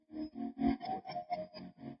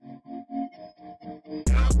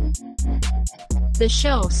The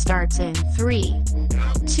show starts in 3,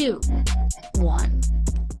 2, 1.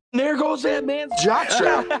 There goes that man's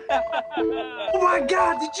jockstrap. Oh my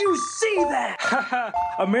God, did you see that?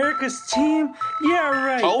 America's team? Yeah,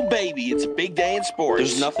 right. Oh, baby, it's a big day in sports.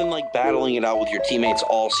 There's nothing like battling it out with your teammates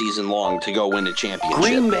all season long to go win a championship.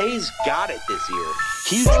 Green Bay's got it this year.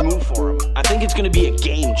 Huge move for them. I think it's going to be a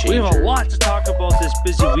game changer. We have a lot to talk about this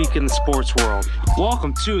busy week in the sports world.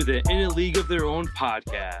 Welcome to the In a League of Their Own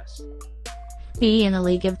podcast. The In a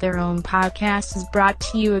League of Their Own podcast is brought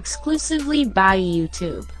to you exclusively by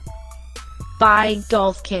YouTube. By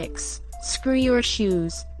Golf Kicks, Screw Your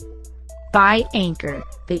Shoes. By Anchor,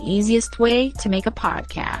 the easiest way to make a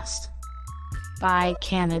podcast. By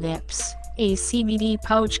Canadips, a CBD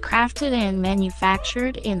pouch crafted and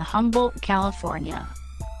manufactured in Humboldt, California.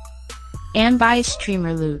 And by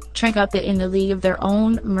Streamer Loot, check out the In the League of Their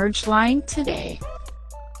Own merch line today.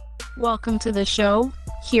 Welcome to the show.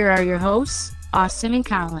 Here are your hosts, Austin and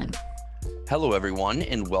Colin. Hello, everyone,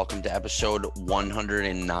 and welcome to episode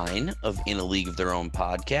 109 of In a League of Their Own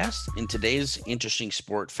podcast. And today's interesting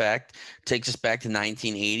sport fact takes us back to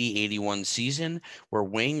 1980-81 season, where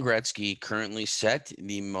Wayne Gretzky currently set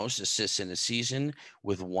the most assists in a season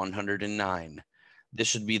with 109.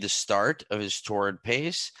 This would be the start of his torrid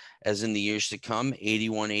pace, as in the years to come,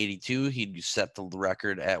 81-82, he'd set the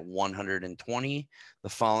record at 120. The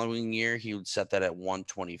following year, he would set that at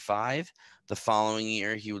 125. The following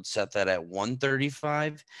year, he would set that at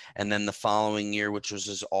 135. And then the following year, which was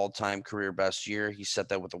his all-time career best year, he set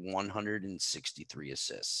that with 163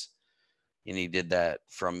 assists. And he did that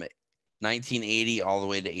from 1980 all the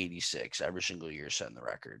way to 86, every single year setting the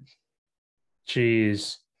record.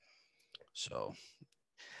 Jeez. So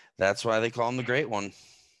that's why they call him the Great One.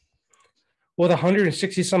 With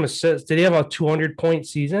 160 some assists, did he have a 200-point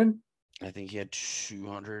season? I think he had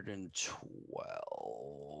 212.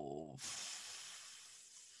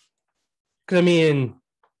 Because, I mean,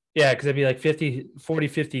 yeah, because it'd be like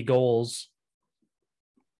 50 goals.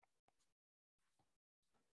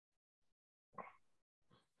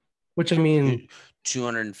 Which, I mean...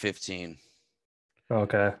 215.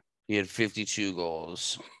 Okay. He had 52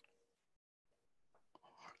 goals.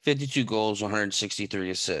 52 goals, 163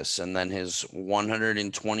 assists. And then his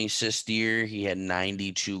 120 assist year, he had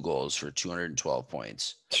 92 goals for 212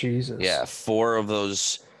 points. Jesus. Yeah, 4 of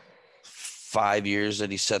those 5 years that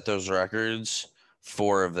he set those records,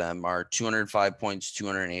 4 of them are 205 points,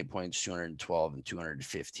 208 points, 212, and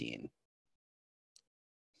 215.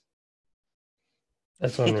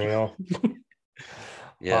 That's unreal.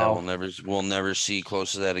 Yeah, Wow. we'll never see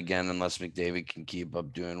close to that again unless McDavid can keep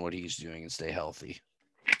up doing what he's doing and stay healthy.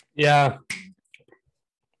 Yeah.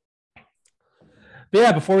 But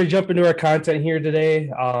yeah, before we jump into our content here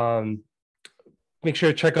today, make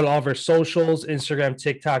sure to check out all of our socials, Instagram,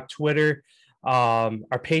 TikTok, Twitter, our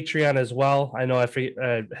Patreon as well. I know I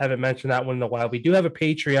haven't mentioned that one in a while. We do have a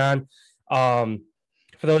Patreon. For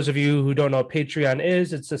those of you who don't know what Patreon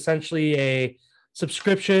is, it's essentially a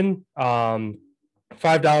subscription,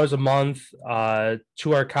 $5 a month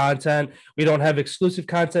to our content. We don't have exclusive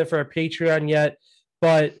content for our Patreon yet,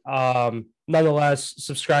 but nonetheless,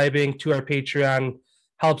 subscribing to our Patreon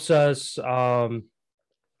helps us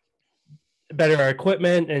better our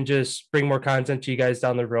equipment and just bring more content to you guys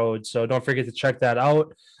down the road. So don't forget to check that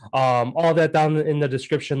out. All that down in the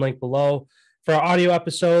description link below. For our audio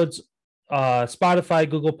episodes, Spotify,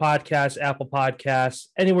 Google Podcasts, Apple Podcasts,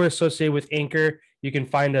 anywhere associated with Anchor, you can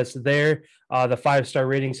find us there. The 5-star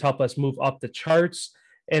ratings help us move up the charts.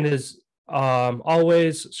 And as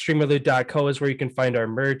always, streamerloot.co is where you can find our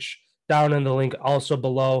merch, down in the link also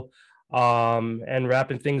below. And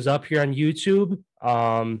wrapping things up here on YouTube,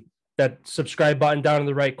 that subscribe button down in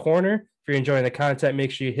the right corner. If you're enjoying the content, make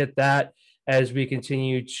sure you hit that as we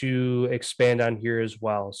continue to expand on here as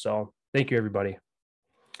well. So thank you, everybody.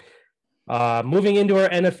 Moving into our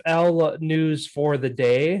NFL news for the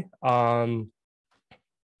day. I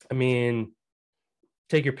mean,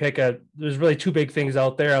 take your pick. There's really 2 big things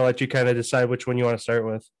out there. I'll let you kind of decide which one you want to start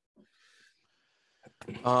with.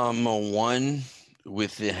 One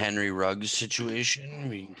with the Henry Ruggs situation,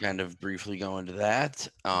 we can kind of briefly go into that.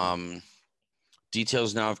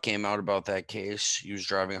 Details now have came out about that case. He was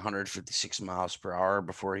driving 156 miles per hour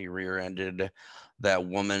before he rear-ended that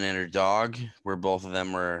woman and her dog, where both of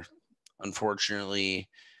them were unfortunately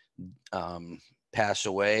passed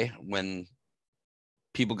away when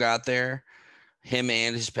people got there. Him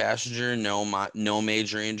and his passenger, no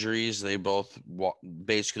major injuries. They both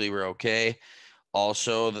basically were okay.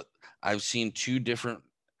 Also, I've seen 3 different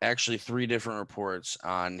reports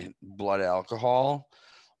on blood alcohol.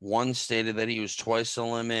 One stated that he was twice the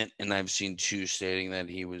limit, and I've seen two stating that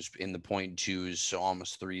he was in the 0.2s, so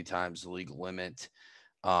almost 3 times the legal limit.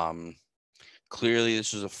 Clearly,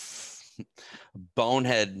 this was a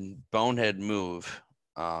bonehead move.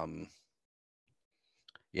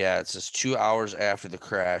 Yeah, it says 2 hours after the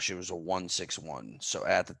crash, it was a 161. So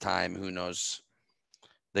at the time, who knows?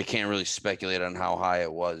 They can't really speculate on how high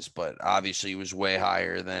it was, but obviously it was way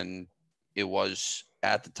higher than it was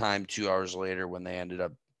at the time 2 hours later when they ended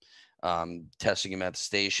up testing him at the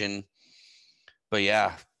station. But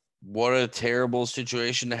yeah, what a terrible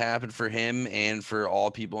situation to happen for him and for all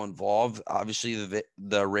people involved. Obviously,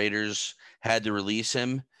 the Raiders had to release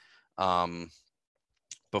him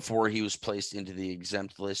before he was placed into the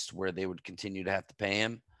exempt list where they would continue to have to pay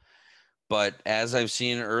him. But as I've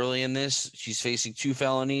seen early in this, she's facing 2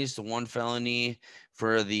 felonies. The one felony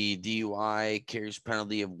for the DUI carries a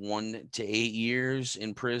penalty of 1 to 8 years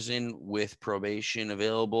in prison with probation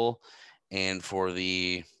available. And for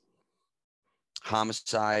the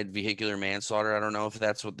homicide, vehicular manslaughter, I don't know if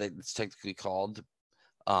that's what it's technically called.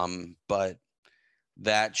 But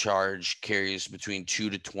that charge carries between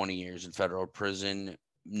 2 to 20 years in federal prison,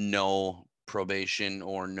 no probation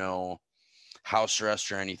or no house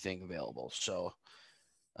arrest or anything available. So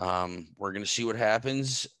we're going to see what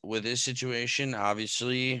happens with this situation.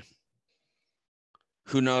 Obviously,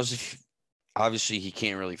 who knows if obviously he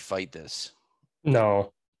can't really fight this.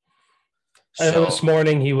 No. So this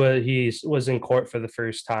morning he was in court for the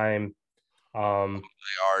first time. I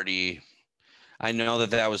know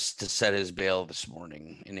that was to set his bail this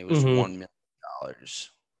morning, and it was $1 million.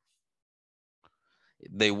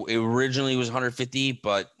 It originally was 150,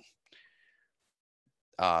 but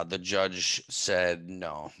the judge said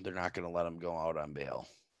no, they're not going to let him go out on bail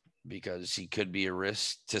because he could be a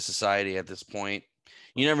risk to society at this point.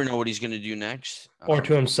 You never know what he's going to do next, or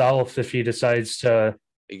to himself if he decides to.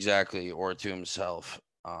 Exactly, or to himself.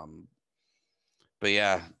 But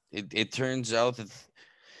yeah, it turns out that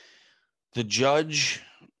the judge,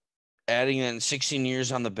 adding in 16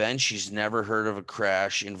 years on the bench, he's never heard of a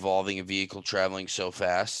crash involving a vehicle traveling so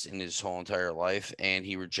fast in his whole entire life, and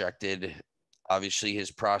he rejected, obviously,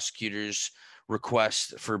 his prosecutor's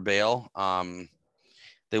request for bail.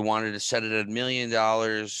 They wanted to set it at $1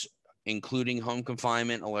 million, including home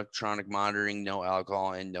confinement, electronic monitoring, no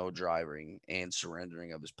alcohol, and no driving, and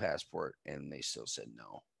surrendering of his passport. And they still said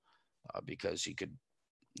no because he could,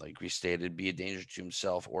 like we stated, be a danger to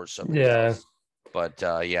himself or somebody else. But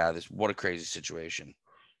what a crazy situation.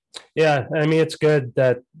 Yeah, I mean, it's good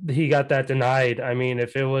that he got that denied. I mean,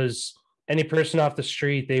 if it was any person off the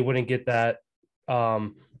street, they wouldn't get that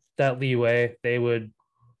that leeway. They would.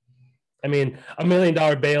 I mean, $1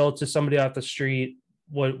 million bail to somebody off the street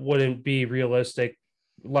wouldn't be realistic,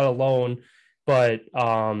 let alone. But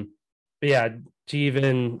yeah, to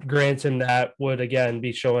even grant him that would again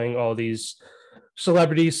be showing all these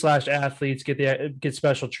celebrities / athletes get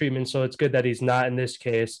special treatment. So it's good that he's not in this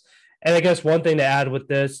case. And I guess one thing to add with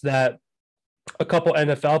this, that a couple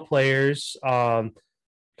NFL players kind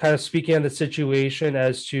of speaking on the situation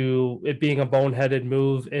as to it being a boneheaded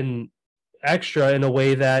move in a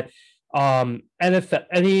way that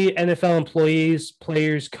any NFL employees,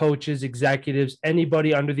 players, coaches, executives,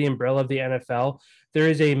 anybody under the umbrella of the NFL, there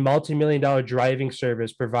is a multi-million-dollar driving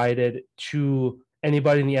service provided to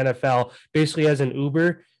anybody in the NFL, basically as an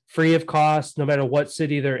Uber, free of cost, no matter what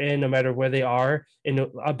city they're in, no matter where they are. And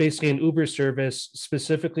basically an Uber service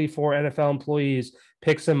specifically for NFL employees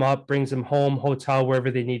picks them up, brings them home, hotel,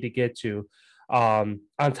 wherever they need to get to. On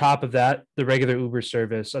top of that, the regular Uber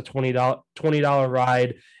service, a $20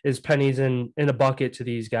 ride is pennies in a bucket to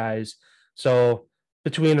these guys. So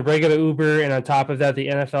between the regular Uber and on top of that, the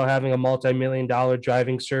NFL having a multi-million-dollar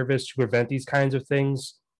driving service to prevent these kinds of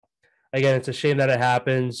things. Again, it's a shame that it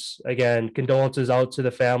happens. Again, condolences out to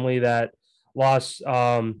the family that lost.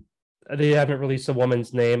 They haven't released the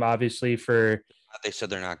woman's name, obviously, for. They said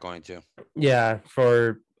they're not going to. Yeah,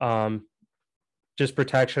 for just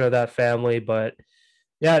protection of that family. But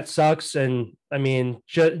yeah, it sucks. And I mean,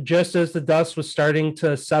 just as the dust was starting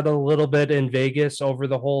to settle a little bit in Vegas over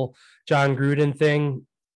the whole John Gruden thing,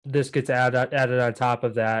 this gets added on top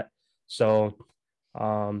of that. So,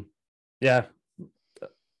 yeah.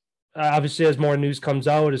 Obviously, as more news comes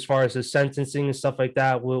out as far as his sentencing and stuff like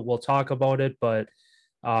that, we'll talk about it. But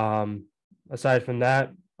aside from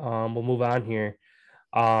that, we'll move on here.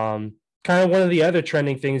 Kind of one of the other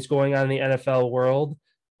trending things going on in the NFL world.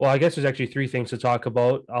 Well, I guess there's actually 3 things to talk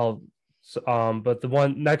about. But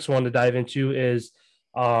the next one to dive into is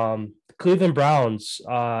Cleveland Browns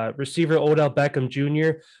receiver Odell Beckham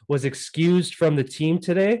Jr. was excused from the team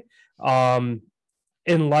today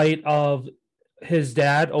in light of his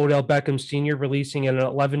dad, Odell Beckham Sr., releasing an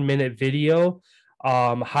 11-minute video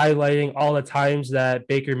highlighting all the times that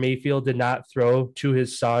Baker Mayfield did not throw to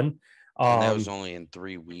his son. And that was only in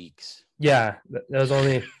 3 weeks. Yeah, that was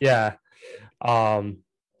only, yeah.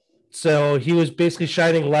 So he was basically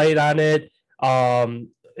shining light on it.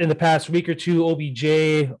 In the past week or two,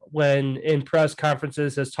 OBJ, when in press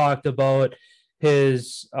conferences, has talked about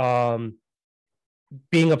his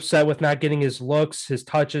being upset with not getting his looks, his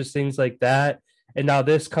touches, things like that. And now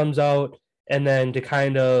this comes out, and then to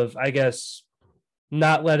kind of, I guess,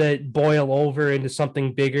 not let it boil over into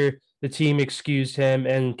something bigger, the team excused him,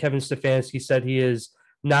 and Kevin Stefanski said he is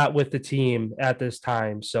not with the team at this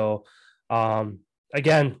time. So,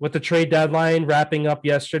 again, with the trade deadline wrapping up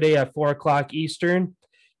yesterday at 4:00 Eastern,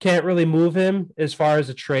 can't really move him as far as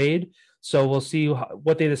a trade. So we'll see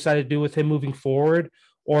what they decide to do with him moving forward.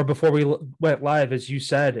 Or before we went live, as you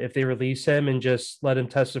said, if they release him and just let him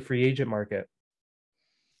test the free agent market.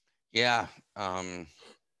 Yeah. Kind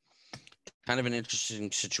of an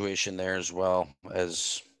interesting situation there as well,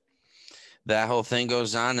 as that whole thing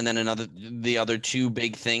goes on. And then the other two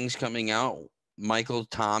big things coming out, Michael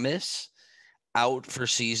Thomas out for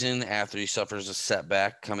season after he suffers a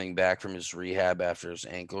setback coming back from his rehab after his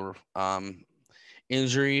ankle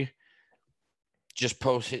injury. Just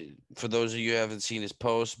posted, for those of you who haven't seen his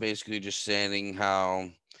post, basically just saying how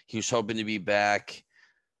he was hoping to be back.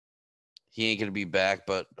 He ain't going to be back,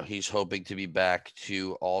 but he's hoping to be back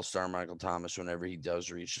to all-star Michael Thomas whenever he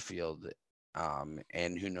does reach the field.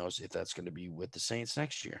 And who knows if that's going to be with the Saints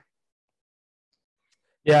next year.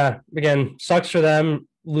 Yeah, again, sucks for them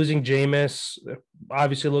losing Jameis.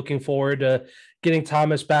 Obviously looking forward to getting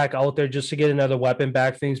Thomas back out there just to get another weapon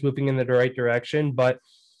back, things moving in the right direction. But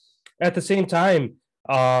at the same time,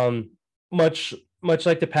 much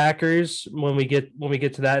like the Packers, when we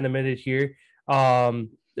get to that in a minute here,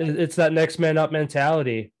 it's that next man up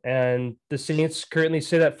mentality. And the Saints currently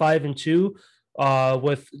sit at 5-2,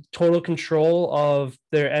 with total control of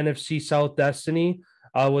their NFC South destiny.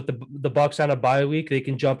 With the Bucks on a bye week, they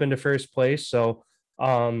can jump into first place. So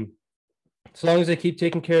as long as they keep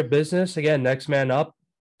taking care of business, again, next man up,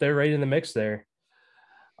 they're right in the mix there.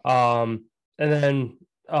 And then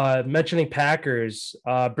mentioning Packers,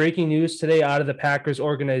 breaking news today out of the Packers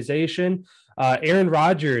organization. Aaron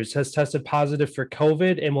Rodgers has tested positive for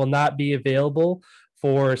COVID and will not be available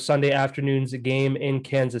for Sunday afternoon's game in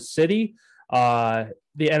Kansas City. The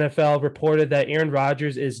NFL reported that Aaron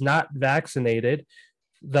Rodgers is not vaccinated.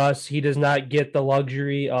 Thus, he does not get the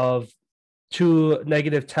luxury of 2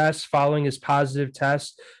 negative tests following his positive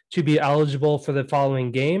test to be eligible for the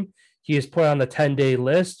following game. He is put on the 10-day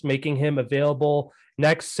list, making him available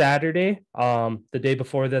next Saturday, the day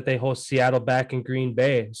before that they host Seattle back in Green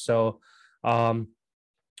Bay. So,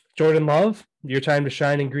 Jordan Love, your time to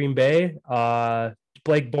shine in Green Bay.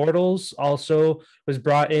 Blake Bortles also was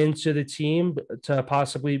brought into the team to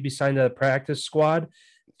possibly be signed to the practice squad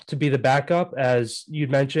to be the backup. As you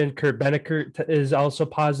mentioned, Kurt Beninckert is also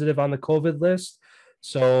positive on the COVID list.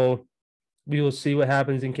 So we will see what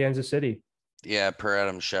happens in Kansas City. Yeah, per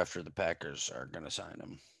Adam Schefter, the Packers are going to sign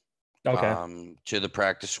him. Okay. To the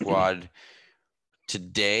practice squad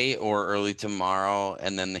today or early tomorrow,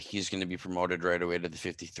 and then he's going to be promoted right away to the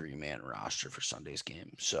 53-man roster for Sunday's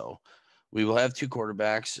game. So we will have 2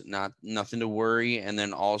 quarterbacks, nothing to worry. And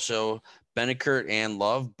then also Beninckert and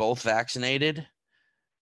Love both vaccinated.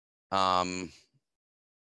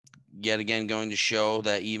 Yet again, going to show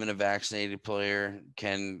that even a vaccinated player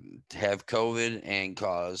can have COVID and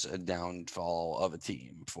cause a downfall of a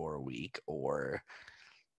team for a week or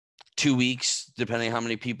 2 weeks, depending on how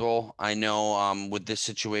many people. I know with this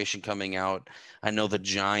situation coming out, I know the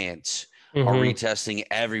Giants are retesting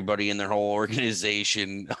everybody in their whole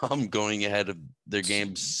organization going ahead of their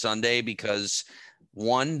games Sunday because,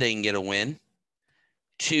 1, they can get a win.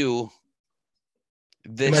 2,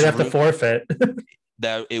 they might have to forfeit.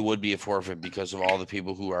 That it would be a forfeit because of all the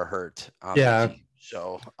people who are hurt on the team.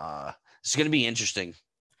 So it's going to be interesting.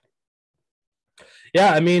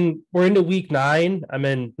 Yeah, I mean, we're into week 9. I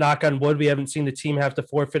mean, knock on wood, we haven't seen the team have to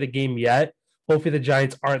forfeit a game yet. Hopefully the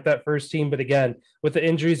Giants aren't that first team. But again, with the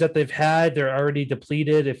injuries that they've had, they're already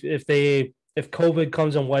depleted. If COVID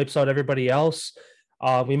comes and wipes out everybody else,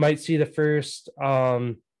 we might see the first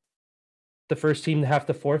team to have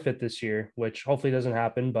to forfeit this year, which hopefully doesn't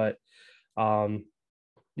happen. But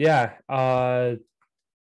yeah, I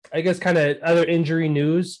guess kind of other injury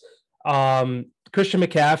news. Christian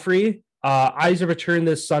McCaffrey, eyes a return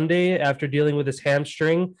this Sunday after dealing with his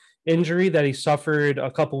hamstring injury that he suffered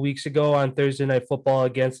a couple weeks ago on Thursday Night Football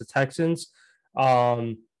against the Texans.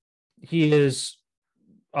 He is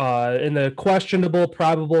in the questionable,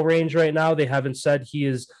 probable range right now. They haven't said he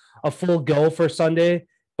is a full go for Sunday,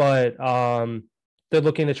 but they're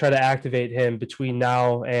looking to try to activate him between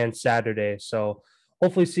now and Saturday. So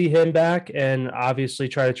hopefully see him back and obviously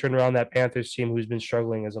try to turn around that Panthers team who's been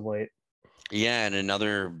struggling as of late. Yeah, and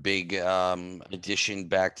another big addition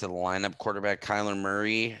back to the lineup, quarterback Kyler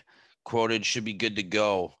Murray, quoted, should be good to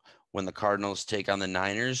go when the Cardinals take on the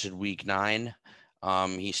Niners in Week 9.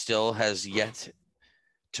 He still has yet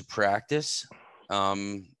to practice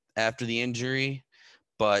after the injury,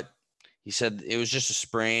 but he said it was just a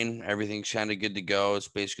sprain. Everything's kind of good to go. It's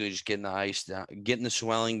basically just getting the ice down, getting the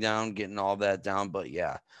swelling down, getting all that down. But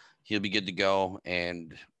yeah, he'll be good to go,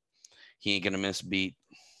 and he ain't gonna miss a beat.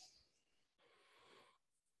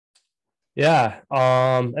 Yeah.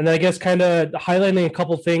 And then I guess kind of highlighting a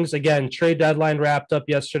couple things. Again, trade deadline wrapped up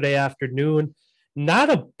yesterday afternoon. Not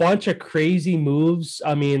a bunch of crazy moves.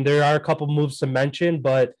 I mean, there are a couple moves to mention,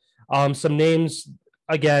 but some names,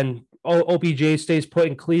 again, OBJ stays put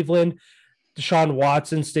in Cleveland. Deshaun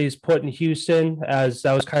Watson stays put in Houston, as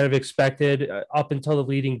that was kind of expected up until the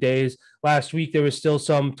leading days. Last week, there was still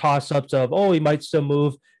some toss-ups of, he might still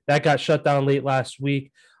move. That got shut down late last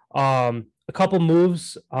week. A couple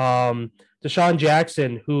moves. Deshaun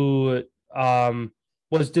Jackson, who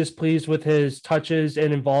was displeased with his touches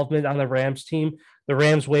and involvement on the Rams team. The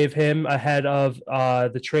Rams waive him ahead of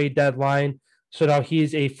the trade deadline. So now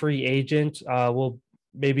he's a free agent. We'll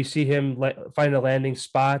maybe see him find a landing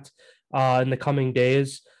spot in the coming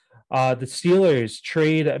days. The Steelers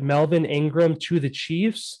trade Melvin Ingram to the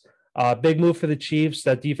Chiefs. Big move for the Chiefs.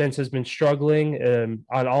 That defense has been struggling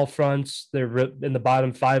on all fronts. They're in the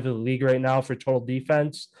bottom 5 of the league right now for total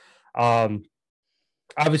defense.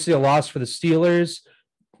 Obviously a loss for the Steelers.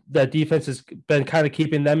 That defense has been kind of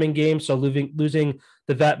keeping them in games. So losing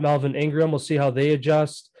the vet Melvin Ingram, we'll see how they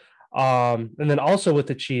adjust. And then also with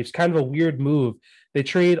the Chiefs, kind of a weird move. They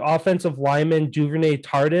trade offensive lineman Duvernay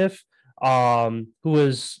Tardif, who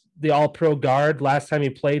was the all-pro guard. Last time he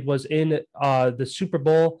played was in the Super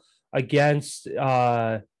Bowl against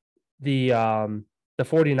the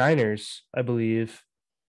 49ers, I believe.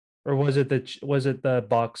 Or was it the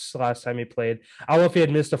Bucks last time he played? I don't know if he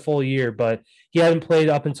had missed a full year, but he hadn't played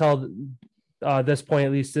up until this point,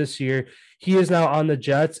 at least this year. He is now on the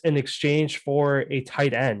Jets in exchange for a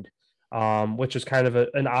tight end, which is kind of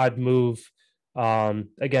an odd move.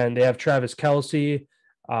 Again, they have Travis Kelce,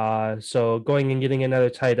 so going and getting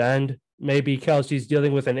another tight end. Maybe Kelce's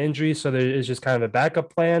dealing with an injury, so there is just kind of a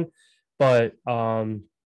backup plan. But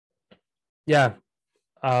yeah,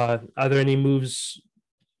 are there any moves?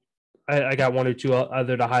 I got one or two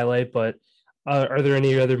other to highlight, but are there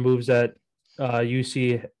any other moves that you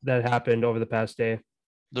see that happened over the past day?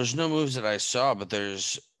 There's no moves that I saw, but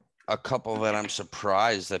there's a couple that I'm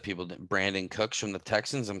surprised that people didn't. Brandon Cooks from the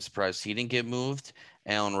Texans, I'm surprised he didn't get moved.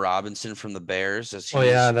 Allen Robinson from the Bears, as he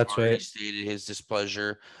that's right, stated his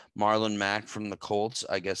displeasure. Marlon Mack from the Colts,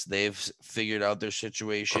 I guess they've figured out their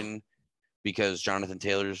situation because Jonathan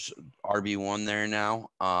Taylor's RB1 there now.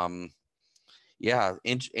 Yeah,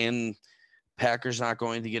 and Packers not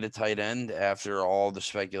going to get a tight end after all the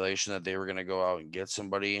speculation that they were going to go out and get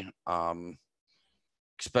somebody,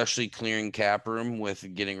 especially clearing cap room with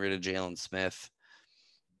getting rid of Jalen Smith.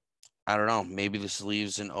 I don't know. Maybe this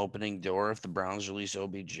leaves an opening door if the Browns release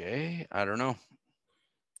OBJ. I don't know.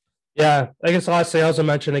 Yeah, I guess the last thing I also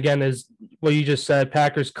mentioned again is what you just said.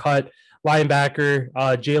 Packers cut linebacker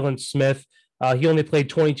Jalen Smith. He only played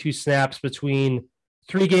 22 snaps between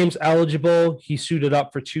 3 games eligible. He suited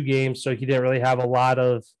up for 2 games, so he didn't really have a lot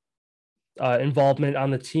of involvement on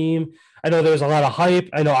the team. I know there was a lot of hype.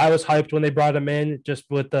 I know I was hyped when they brought him in, just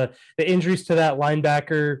with the injuries to that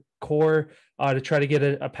linebacker core to try to get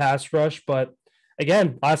a pass rush. But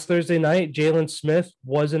again, last Thursday night, Jalen Smith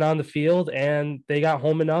wasn't on the field, and they got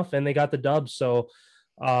home enough, and they got the dub. So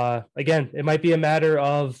again, it might be a matter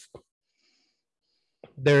of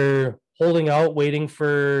they're holding out, waiting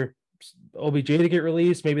for OBJ to get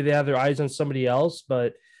released. Maybe they have their eyes on somebody else,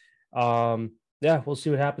 but yeah, we'll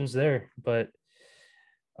see what happens there. But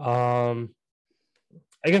I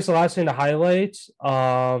guess the last thing to highlight,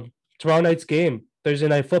 tomorrow night's game, Thursday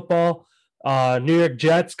Night Football, New York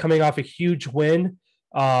Jets coming off a huge win.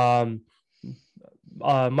 Mike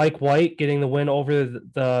White getting the win over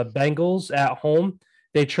the Bengals at home.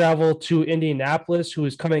 They travel to Indianapolis, who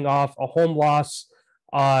is coming off a home loss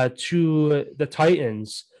to the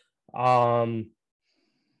Titans. Are we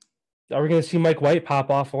going to see Mike White pop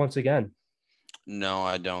off once again? No,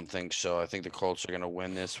 I don't think so. I think the Colts are going to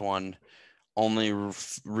win this one. Only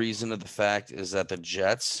reason of the fact is that the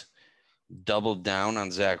Jets doubled down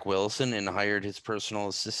on Zach Wilson and hired his personal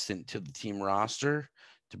assistant to the team roster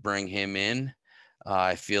to bring him in.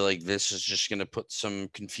 I feel like this is just going to put some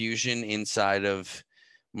confusion inside of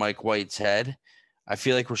Mike White's head. I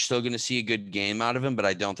feel like we're still going to see a good game out of him, but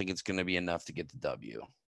I don't think it's going to be enough to get the W.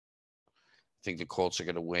 I think the Colts are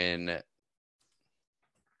going to win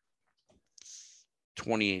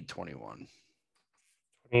 28-21.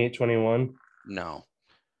 28-21? No,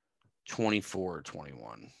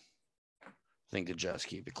 24-21. I think the Jets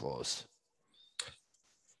keep it close.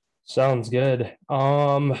 Sounds good.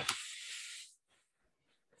 I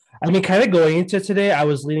mean, kind of going into today, I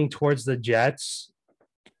was leaning towards the Jets.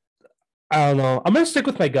 I don't know. I'm going to stick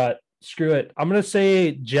with my gut. Screw it. I'm going to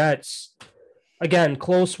say Jets. Again,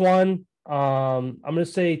 close one. I'm going to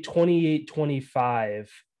say 28-25.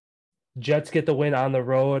 Jets get the win on the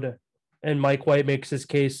road, and Mike White makes his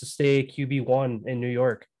case to stay QB1 in New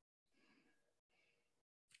York.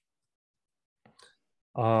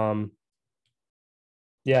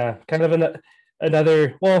 Yeah, kind of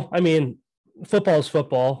another. Well, I mean, football is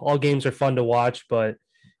football. All games are fun to watch, but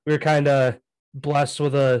we were kind of blessed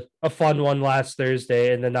with a fun one last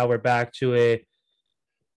Thursday, and then now we're back to a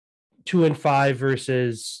 2-5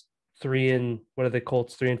 versus 3 what are the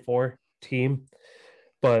Colts 3-4 team,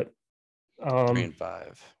 but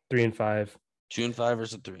 3-5. 3-5. 2-5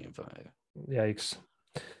 versus 3-5. Yikes.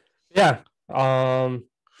 Yeah.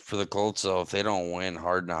 For the Colts, though, if they don't win,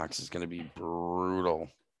 Hard Knocks is going to be brutal.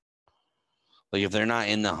 Like, if they're not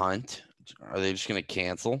in the hunt, are they just going to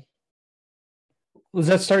cancel? Does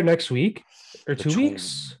that start next week or 2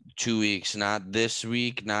 weeks? 2 weeks, not this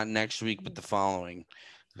week, not next week, but the following.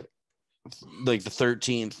 Like the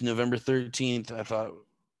 13th, November 13th, I thought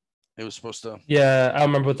it was supposed to. Yeah, I don't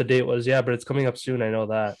remember what the date was. Yeah, but it's coming up soon. I know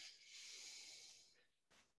that.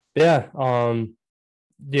 Yeah.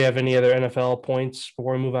 Do you have any other NFL points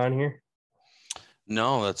before we move on here?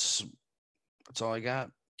 No, that's all I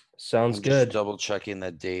got. Sounds I'm good. Just double checking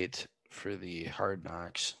that date for the Hard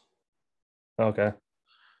Knocks. Okay.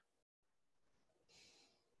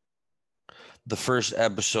 The first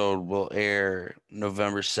episode will air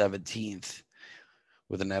November 17th,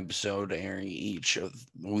 with an episode airing each of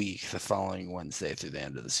the week the following Wednesday through the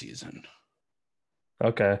end of the season.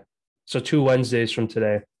 Okay. So 2 Wednesdays from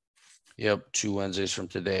today. Yep, 2 Wednesdays from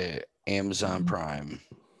today, Amazon Prime.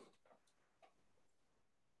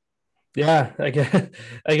 Yeah, I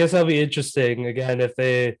guess that'll be interesting. Again,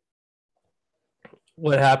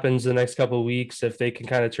 what happens the next couple of weeks, if they can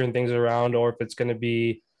kind of turn things around, or if it's going to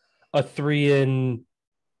be a 3-7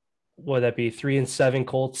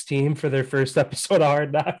 Colts team for their first episode of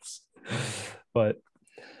Hard Knocks. But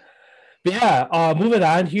yeah, moving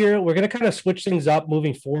on here, we're going to kind of switch things up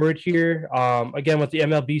moving forward here. Again, with the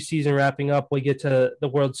MLB season wrapping up, we get to the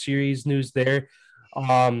World Series news there.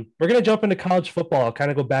 We're going to jump into college football,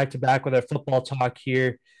 kind of go back to back with our football talk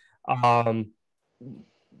here. A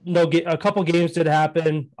couple games did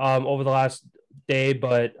happen over the last day,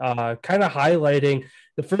 but kind of highlighting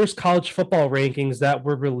the first college football rankings that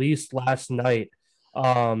were released last night.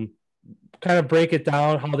 Kind of break it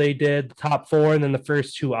down how they did, the top 4 and then the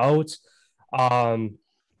first 2 outs.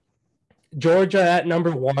 Georgia at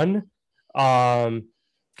number 1.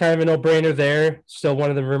 Kind of a no-brainer there. Still one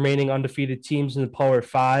of the remaining undefeated teams in the Power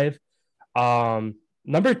 5.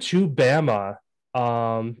 Number 2, Bama.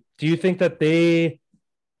 Do you think that they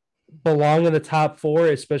belong in the top 4,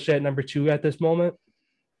 especially at number 2 at this moment?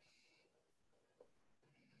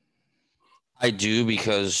 I do,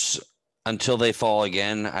 because until they fall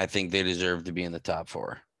again, I think they deserve to be in the top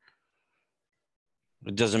 4.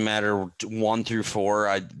 It doesn't matter 1 through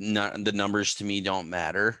 4. The numbers to me don't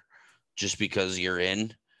matter, just because you're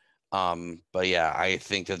in. But yeah, I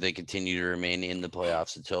think that they continue to remain in the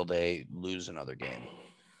playoffs until they lose another game,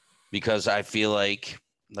 because I feel like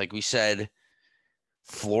we said,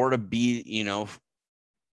 Florida beat,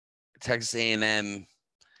 Texas A&M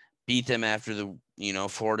beat them after the,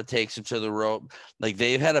 Florida takes them to the rope. Like,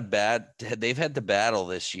 they've had to battle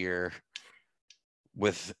this year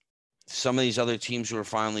with some of these other teams who are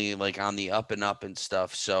finally like on the up and up and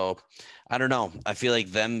stuff. So I don't know. I feel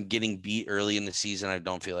like them getting beat early in the season, I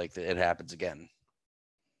don't feel like it happens again.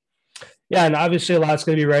 Yeah, and obviously a lot's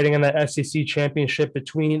going to be riding on that SEC championship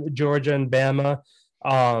between Georgia and Bama.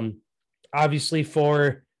 Obviously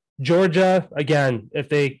for Georgia, again, if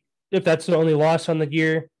that's the only loss on the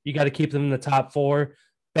year, you got to keep them in the top 4.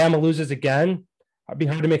 Bama loses again, it'd be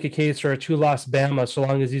hard to make a case for a 2-loss Bama so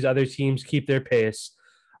long as these other teams keep their pace.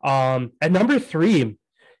 At number 3,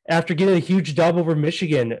 after getting a huge dub over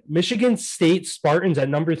Michigan State Spartans at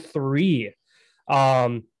number 3.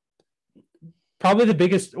 Probably the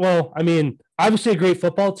biggest, obviously a great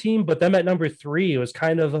football team, but them at number 3 was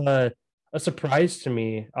kind of a a surprise to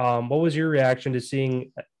me. What was your reaction to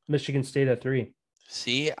seeing Michigan State at 3?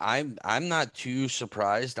 See, I'm not too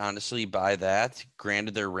surprised, honestly, by that.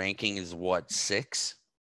 Granted, their ranking is what, 6?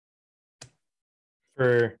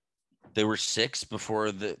 They were 6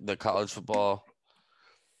 before the college football.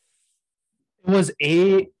 It was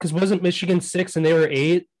 8 because wasn't Michigan 6 and they were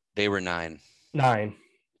 8? They were 9. 9.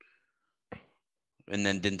 And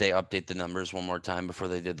then didn't they update the numbers one more time before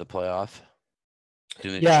they did the playoff?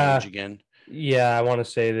 Didn't it change again? Yeah, I want to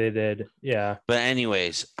say they did. Yeah. But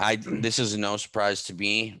anyways, this is no surprise to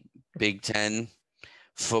me. Big Ten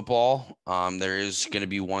football. There is going to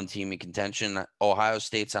be one team in contention. Ohio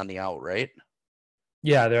State's on the out, right?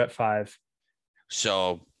 Yeah, they're at 5.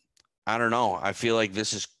 So I don't know. I feel like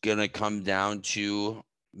this is going to come down to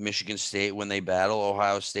Michigan State when they battle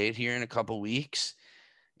Ohio State here in a couple weeks.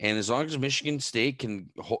 And as long as Michigan State can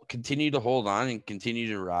continue to hold on and continue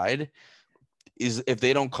to ride, if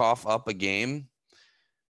they don't cough up a game,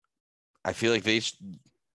 I feel like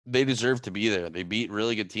they deserve to be there. They beat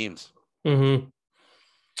really good teams. Mm-hmm.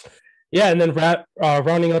 Yeah, and then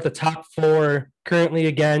rounding out the top 4 currently,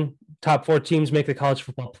 again, top 4 teams make the college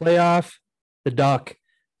football playoff. The Duck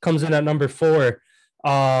comes in at number 4.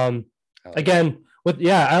 Again,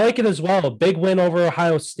 I like it as well. Big win over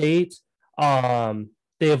Ohio State.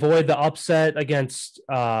 They avoid the upset against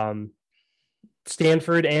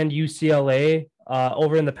Stanford and UCLA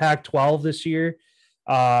over in the Pac-12 this year.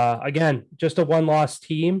 Again, just a one-loss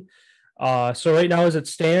team. So right now, as it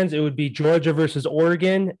stands, it would be Georgia versus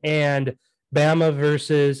Oregon and Bama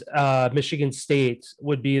versus Michigan State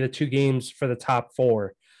would be the 2 games for the top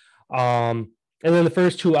 4. And then the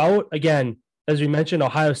first 2 out, again, as we mentioned,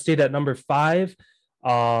 Ohio State at number 5.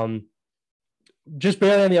 Just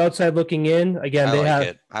barely on the outside looking in. Again,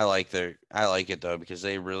 I like it though, because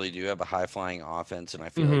they really do have a high flying offense. And I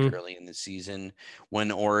feel like early in the season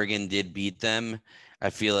when Oregon did beat them, I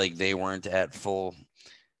feel like they weren't at full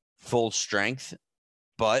strength,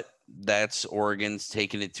 but that's Oregon's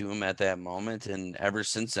taking it to them at that moment. And ever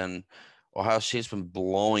since then, Ohio State's been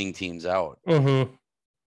blowing teams out. Mm-hmm.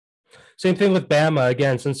 Same thing with Bama.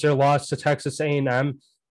 Again, since their loss to Texas A&M,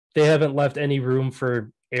 they haven't left any room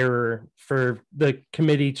for error for the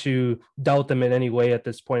committee to doubt them in any way at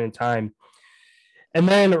this point in time. And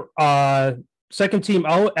then second team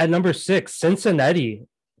out at number 6, Cincinnati,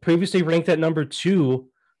 previously ranked at number 2,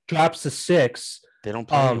 drops to 6. They don't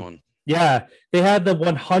play anyone. Yeah, they had the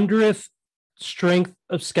 100th strength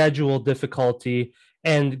of schedule difficulty,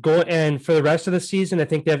 and for the rest of the season, I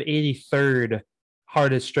think they have 83rd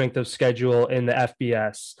hardest strength of schedule in the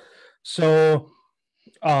FBS. So,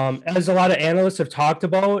 as a lot of analysts have talked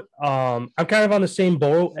about, I'm kind of on the same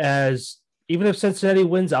boat as even if Cincinnati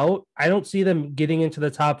wins out, I don't see them getting into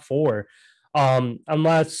the top 4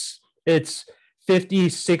 unless it's 50,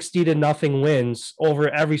 60 to nothing wins over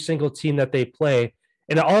every single team that they play.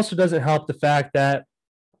 And it also doesn't help the fact that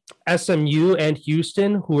SMU and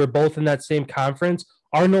Houston, who are both in that same conference,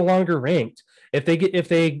 are no longer ranked. If they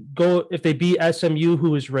beat SMU,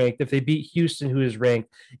 who is ranked, if they beat Houston, who is ranked,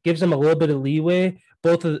 gives them a little bit of leeway.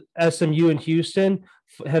 Both of SMU and Houston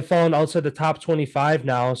have fallen outside the top 25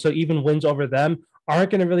 now, so even wins over them aren't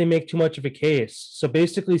going to really make too much of a case. So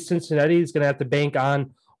basically, Cincinnati is going to have to bank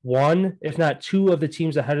on 1, if not 2, of the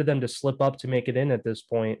teams ahead of them to slip up to make it in at this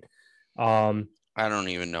point. I don't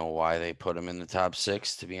even know why they put them in the top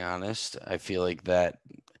 6, to be honest. I feel like that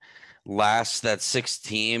 6th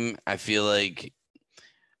team, I feel like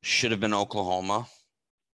should have been Oklahoma.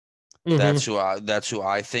 Mm-hmm. That's who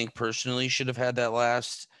I think personally should have had that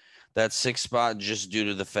 6th spot, just due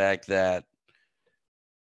to the fact that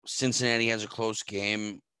Cincinnati has a close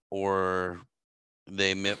game or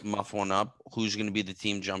they muff one up. Who's going to be the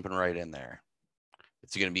team jumping right in there?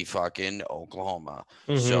 It's going to be fucking Oklahoma.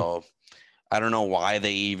 Mm-hmm. So I don't know why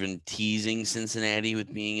they even teasing Cincinnati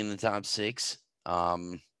with being in the top 6.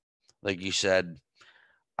 Like you said,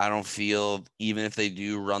 I don't feel, even if they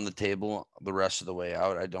do run the table the rest of the way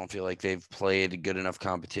out, I don't feel like they've played a good enough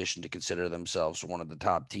competition to consider themselves one of the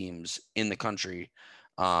top teams in the country.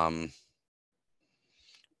 But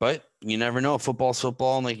you never know. Football's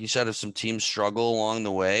football. And like you said, if some teams struggle along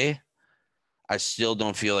the way, I still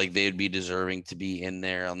don't feel like they'd be deserving to be in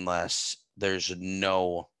there unless there's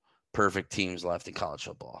no perfect teams left in college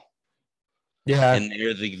football. Yeah. And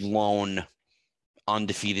they're the lone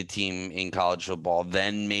undefeated team in college football,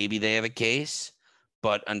 then maybe they have a case.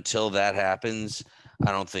 But until that happens,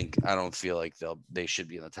 I don't feel like they should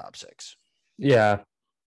be in the top 6. Yeah.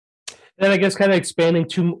 Then I guess kind of expanding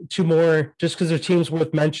two more, just because they're teams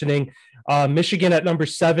worth mentioning. Michigan at number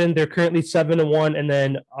 7, they're currently 7-1, and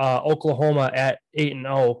then Oklahoma at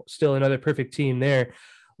 8-0, still another perfect team there.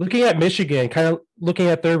 looking at Michigan, kind of looking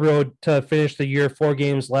at their road to finish the year, 4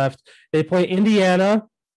 games left. They play Indiana,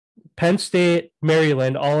 Penn State,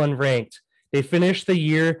 Maryland, all unranked. They finished the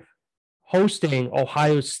year hosting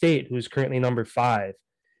Ohio State, who is currently number 5.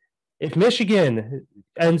 If Michigan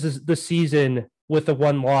ends the season with a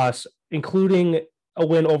 1 loss, including a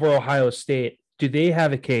win over Ohio State, do they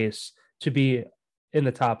have a case to be in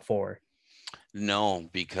the top 4? No,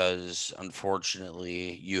 because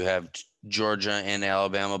unfortunately you have Georgia and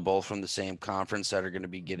Alabama both from the same conference that are going to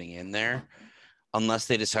be getting in there, unless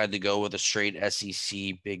they decide to go with a straight SEC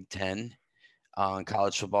Big Ten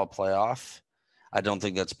college football playoff. I don't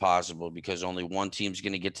think that's possible because only one team's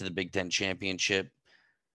going to get to the Big Ten championship,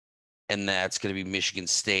 and that's going to be Michigan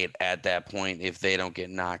State at that point if they don't get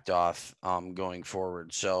knocked off going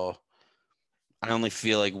forward. So I only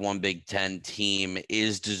feel like one Big Ten team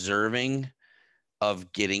is deserving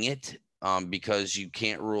of getting it because you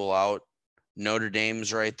can't rule out Notre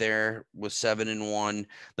Dame's right there with 7-1.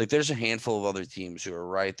 Like there's a handful of other teams who are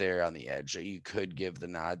right there on the edge that you could give the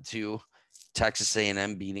nod to. Texas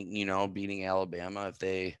A&M beating Alabama if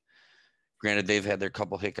they, granted they've had their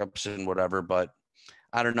couple hiccups and whatever, but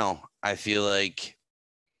I don't know. I feel like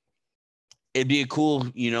it'd be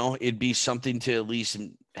it'd be something to at least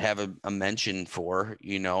have a mention for,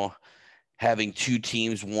 having 2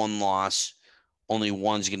 teams, 1 loss. Only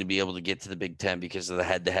one's going to be able to get to the Big Ten because of the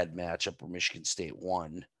head-to-head matchup where Michigan State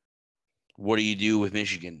won. What do you do with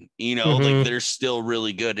Michigan? Like they're still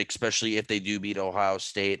really good, especially if they do beat Ohio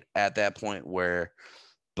State at that point where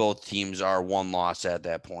both teams are 1 loss at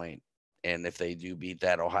that point. And if they do beat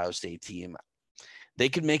that Ohio State team, they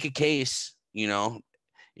could make a case,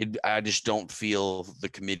 I just don't feel the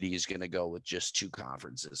committee is going to go with just 2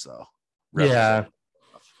 conferences though.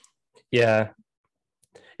 Yeah,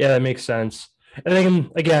 that makes sense. And then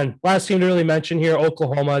again, last team to really mention here,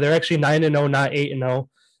 Oklahoma. They're actually 9-0, not 8-0.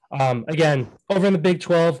 Again, over in the Big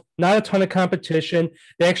 12, not a ton of competition.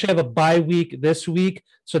 They actually have a bye week this week,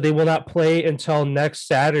 so they will not play until next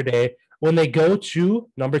Saturday when they go to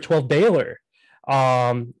number 12 Baylor.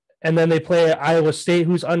 And then they play Iowa State,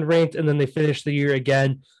 who's unranked, and then they finish the year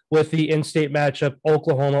again with the in-state matchup,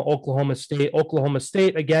 Oklahoma State. Oklahoma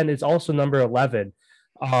State, again, is also number 11.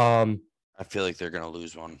 I feel like they're going to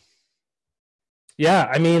lose one. Yeah,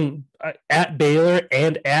 I mean, at Baylor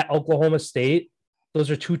and at Oklahoma State,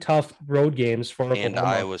 those are 2 tough road games for Oklahoma. And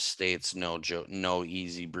Iowa State's no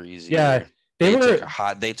easy breezy. Yeah, they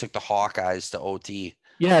took the Hawkeyes to OT.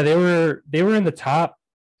 Yeah, they were in the top.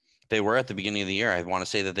 They were at the beginning of the year. I want to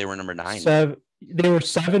say that they were number 9. They were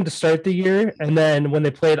 7 to start the year, and then when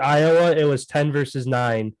they played Iowa, it was 10 versus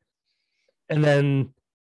 9, and then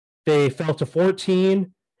they fell to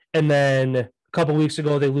 14, and then a couple weeks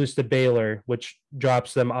ago they lose to Baylor, which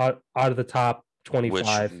drops them out of the top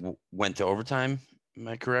 25. Which went to overtime. Am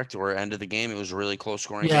I correct? Or end of the game? It was a really close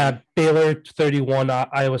scoring. Yeah, game. Baylor 31,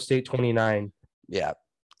 Iowa State 29. Yeah,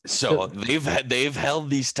 so they've held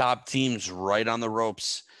these top teams right on the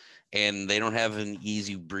ropes, and they don't have an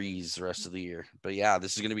easy breeze the rest of the year. But yeah,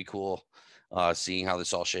 this is going to be cool, seeing how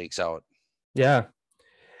this all shakes out. Yeah.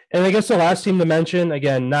 And I guess the last team to mention,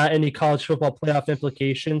 again, not any college football playoff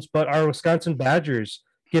implications, but our Wisconsin Badgers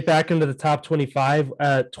get back into the top 25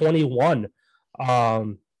 at 21.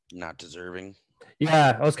 Not deserving.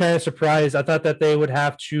 Yeah, I was kind of surprised. I thought that they would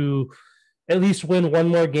have to at least win one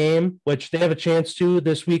more game, which they have a chance to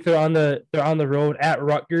this week. They're on the road at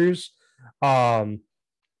Rutgers, a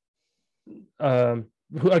team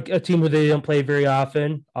who they don't play very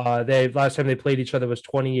often. Last time they played each other was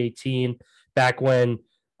 2018, back when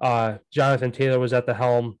Jonathan Taylor was at the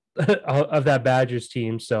helm of that Badgers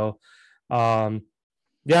team. So, yeah,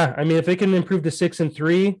 I mean, if they can improve to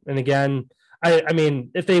 6-3, and again, I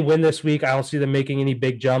mean, if they win this week, I don't see them making any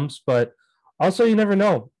big jumps, but also you never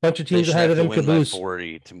know. A bunch of teams ahead of them could lose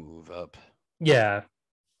 40 to move up. Yeah,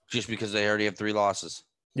 just because they already have 3 losses.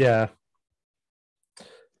 Yeah.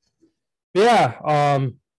 Yeah.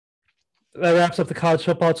 That wraps up the college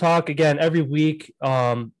football talk. Again, every week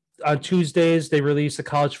on Tuesdays, they release the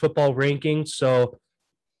college football rankings. So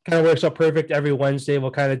kind of works out perfect. Every Wednesday,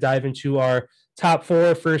 we'll kind of dive into our top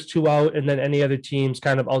 4, first 2 out, and then any other teams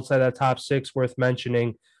kind of outside that top 6 worth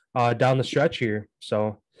mentioning down the stretch here.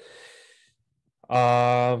 So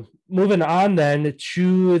moving on then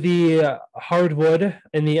to the hardwood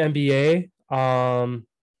in the NBA.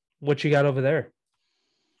 What you got over there?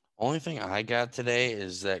 Only thing I got today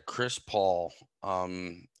is that Chris Paul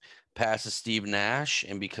passes Steve Nash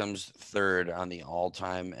and becomes 3rd on the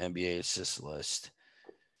all-time NBA assist list.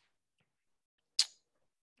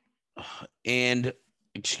 And,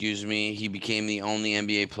 he became the only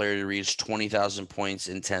NBA player to reach 20,000 points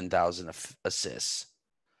and 10,000 assists.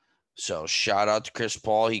 So shout out to Chris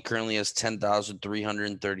Paul. He currently has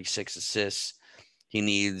 10,336 assists. He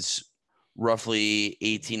needs roughly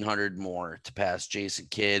 1,800 more to pass Jason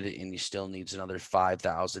Kidd, and he still needs another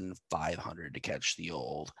 5,500 to catch the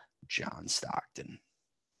old John Stockton.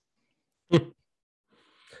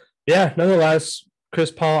 Yeah, nonetheless, Chris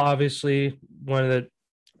Paul, obviously one of the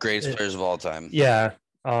greatest players of all time. Yeah.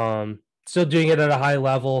 Still doing it at a high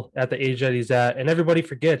level at the age that he's at. And everybody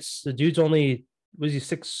forgets the dude's only, was he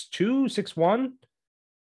 6'2", 6'1"?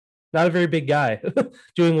 Not a very big guy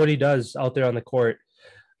doing what he does out there on the court.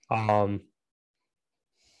 Because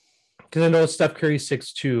I know Steph Curry's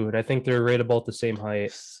 6'2", and I think they're right about the same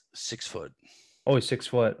height. 6 foot. Oh, he's 6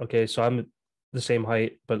 foot. Okay, so I'm the same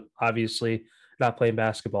height, but obviously not playing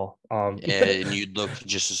basketball. Yeah, and you'd look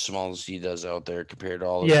just as small as he does out there compared to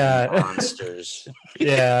all those monsters.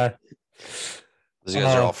 Yeah. Those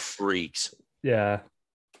guys are all freaks. Yeah.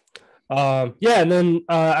 And then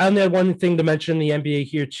I only had one thing to mention in the NBA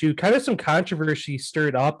here too. Kind of some controversy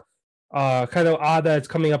stirred up. Kind of odd that it's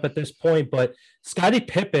coming up at this point, but Scottie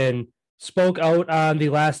Pippen spoke out on the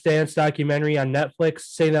Last Dance documentary on Netflix,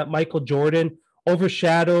 saying that Michael Jordan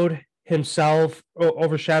overshadowed him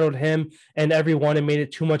and everyone, and made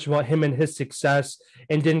it too much about him and his success,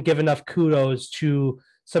 and didn't give enough kudos to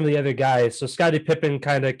some of the other guys. So Scottie Pippen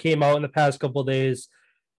kind of came out in the past couple of days,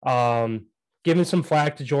 giving some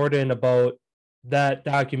flack to Jordan about that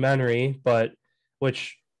documentary, but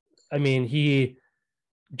which, I mean,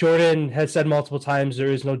 Jordan has said multiple times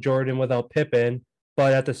there is no Jordan without Pippen,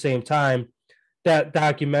 but at the same time, that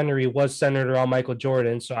documentary was centered around Michael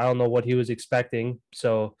Jordan, so I don't know what he was expecting.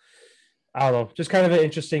 So I don't know, just kind of an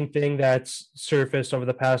interesting thing that's surfaced over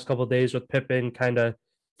the past couple of days with Pippen kind of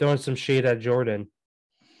throwing some shade at Jordan.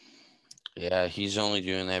 Yeah, he's only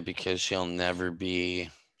doing that because he'll never be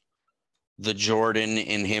the Jordan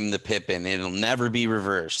and him the Pippen. It'll never be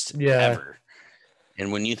reversed. Yeah. Ever.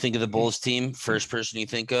 And when you think of the Bulls team, first person you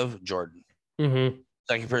think of, Jordan. Mm-hmm.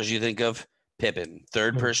 Second person you think of, Pippen.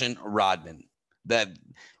 Third person, Rodman. That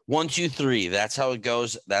 1, 2, 3. That's how it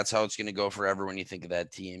goes. That's how it's going to go forever when you think of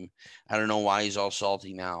that team. I don't know why he's all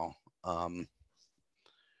salty now.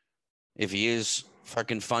 If he is,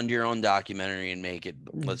 fucking fund your own documentary and make it.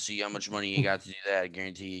 Let's see how much money you got to do that. I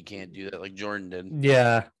guarantee you can't do that like Jordan did.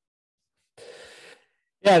 Yeah.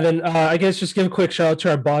 Yeah, then I guess just give a quick shout out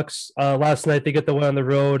to our Bucks. Last night they get the win on the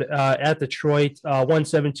road at Detroit,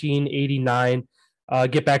 117-89.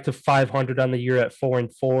 Get back to 500 on the year at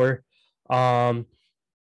 4-4. And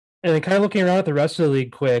then kind of looking around at the rest of the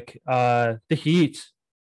league quick, the Heat,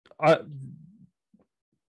 kind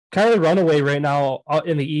of the runaway right now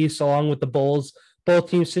in the East, along with the Bulls.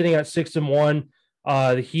 Both teams sitting at 6-1.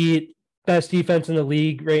 The Heat, best defense in the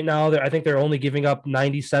league right now. I think they're only giving up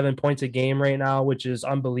 97 points a game right now, which is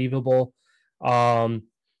unbelievable. And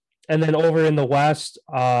then over in the West,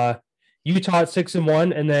 Utah at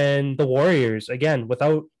 6-1, and then the Warriors again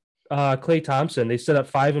without Klay Thompson. They sit at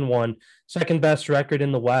 5-1, second best record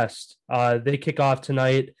in the West. They kick off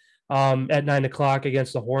tonight at 9:00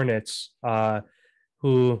 against the Hornets, and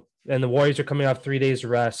the Warriors are coming off 3 days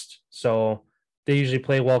of rest, so they usually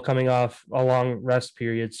play well coming off a long rest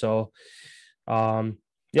period. So, kind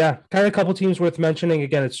of a couple teams worth mentioning.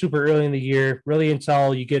 Again, it's super early in the year. Really,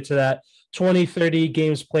 until you get to that 20, 30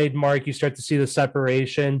 games played mark, you start to see the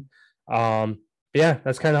separation.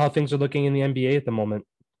 That's kind of how things are looking in the NBA at the moment.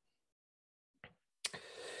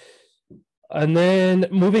 And then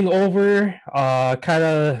moving over, kind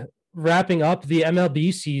of wrapping up the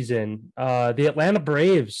MLB season, the Atlanta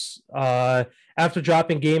Braves, after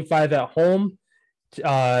dropping Game 5 at home,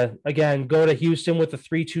 again, go to Houston with a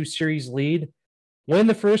 3-2 series lead, win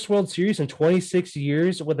the first World Series in 26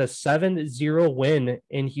 years with a 7-0 win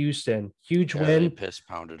in Houston. Huge win. They piss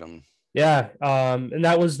pounded them. Yeah, and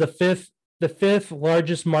that was the fifth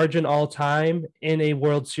largest margin all time in a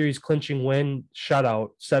World Series clinching win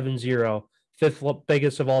shutout, 7-0, fifth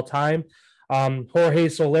biggest of all time. Jorge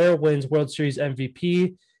Soler wins World Series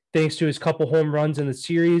MVP thanks to his couple home runs in the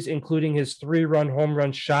series, including his 3-run home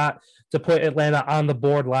run shot to put Atlanta on the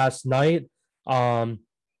board last night.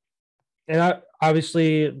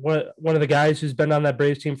 Obviously, one of the guys who's been on that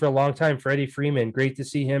Braves team for a long time, Freddie Freeman. Great to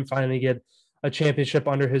see him finally get a championship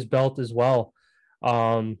under his belt as well.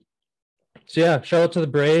 Shout out to the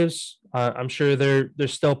Braves. I'm sure they're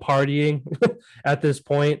still partying at this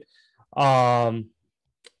point. And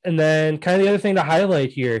then kind of the other thing to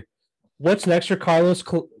highlight here, what's next for Carlos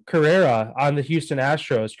Carrera on the Houston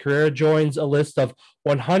Astros? Carrera joins a list of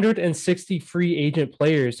 160 free agent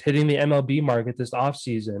players hitting the MLB market this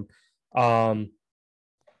offseason. I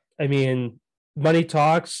mean, money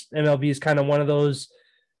talks. MLB is kind of one of those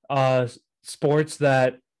sports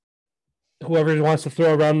that whoever wants to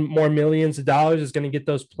throw around more millions of dollars is going to get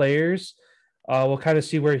those players. We'll kind of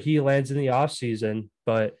see where he lands in the offseason.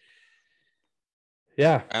 But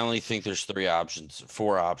yeah. I only think there's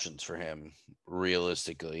four options for him,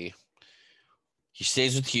 realistically. He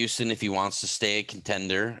stays with Houston if he wants to stay a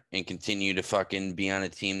contender and continue to fucking be on a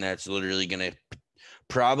team that's literally going to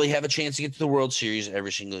probably have a chance to get to the World Series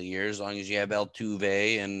every single year, as long as you have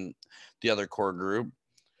Altuve and the other core group.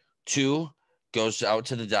 2, goes out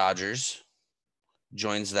to the Dodgers,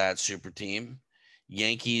 joins that super team.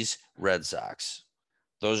 Yankees, Red Sox.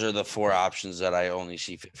 Those are the 4 options that I only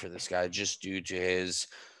see fit for this guy, just due to his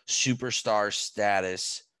superstar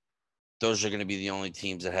status. Those are going to be the only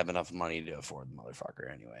teams that have enough money to afford the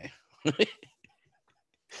motherfucker anyway.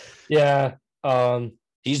 Yeah.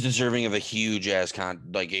 He's deserving of a huge ass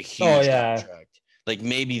contract. Like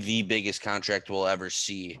maybe the biggest contract we'll ever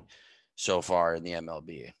see so far in the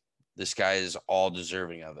MLB. This guy is all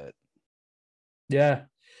deserving of it. Yeah.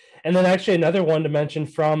 And then actually another one to mention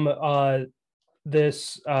from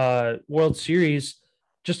this World Series,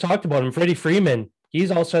 just talked about him, Freddie Freeman. He's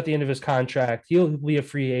also at the end of his contract. He'll be a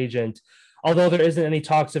free agent. Although there isn't any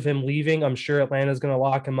talks of him leaving, I'm sure Atlanta's going to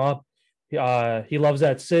lock him up. He loves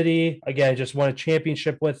that city. Again, just won a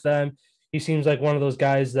championship with them. He seems like one of those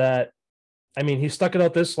guys that, I mean, he stuck it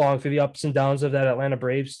out this long through the ups and downs of that Atlanta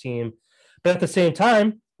Braves team. But at the same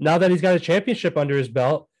time, now that he's got a championship under his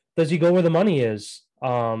belt, does he go where the money is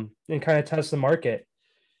and kind of test the market?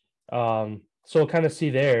 So we'll kind of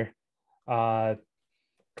see there.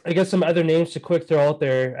 I guess some other names to quick throw out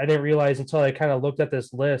there. I didn't realize until I kind of looked at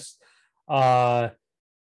this list.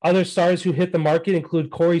 Other stars who hit the market include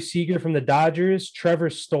Corey Seager from the Dodgers, Trevor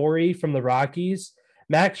Story from the Rockies,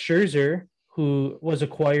 Max Scherzer, who was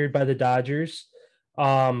acquired by the Dodgers,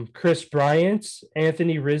 Chris Bryant,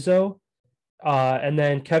 Anthony Rizzo, and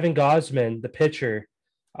then Kevin Gausman, the pitcher.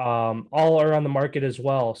 All are on the market as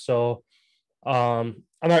well. So I'm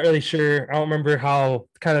not really sure. I don't remember how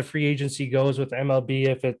kind of free agency goes with MLB,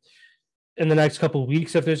 if it in the next couple of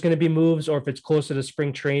weeks, if there's going to be moves, or if it's closer to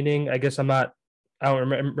spring training. I guess I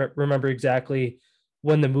don't remember exactly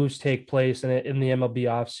when the moves take place in the MLB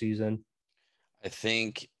offseason. I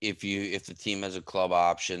think if the team has a club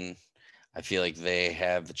option, I feel like they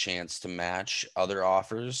have the chance to match other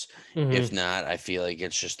offers. Mm-hmm. If not, I feel like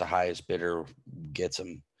it's just the highest bidder gets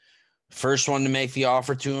them. First one to make the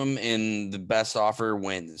offer to him, and the best offer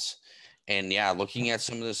wins. And yeah, looking at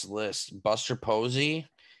some of this list, Buster Posey,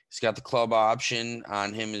 he's got the club option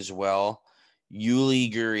on him as well.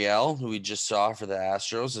 Yuli Gurriel, who we just saw for the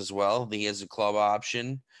Astros as well, he has a club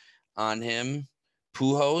option on him.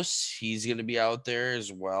 Pujols, he's going to be out there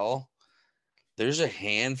as well. There's a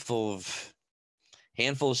handful of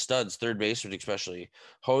studs, third baseman especially.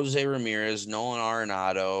 Jose Ramirez, Nolan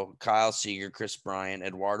Arenado, Kyle Seager, Chris Bryant,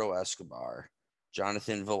 Eduardo Escobar,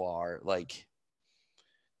 Jonathan Villar. Like,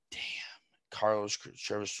 damn. Carlos,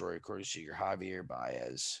 Trevor Story, Corey Seager, Javier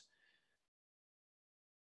Baez.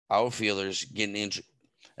 Outfielders getting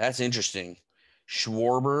that's interesting.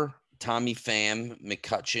 Schwarber, Tommy Pham,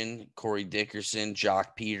 McCutchen, Corey Dickerson,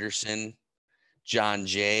 Jock Peterson, John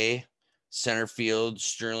Jay. Center field,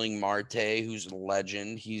 Sterling Marte, who's a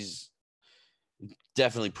legend. He's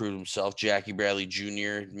definitely proved himself. Jackie Bradley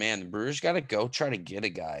Jr. Man, the Brewers got to go try to get a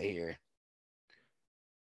guy here.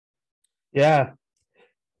 Yeah.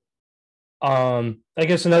 I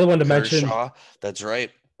guess another one to mention. That's right.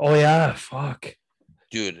 Oh, yeah. Fuck.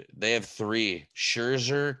 Dude, they have 3.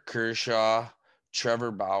 Scherzer, Kershaw,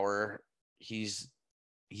 Trevor Bauer. He's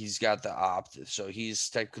got the opt, so he's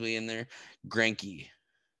technically in there. Greinke.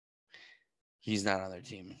 He's not on their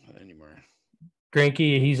team anymore.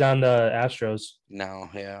 Greinke, he's on the Astros. No,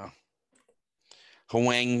 yeah.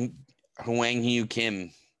 Hwang Hyu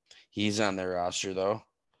Kim, he's on their roster though.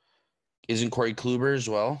 Isn't Corey Kluber as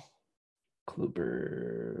well?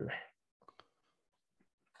 Kluber.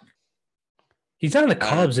 He's on the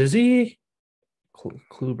Cubs, is he?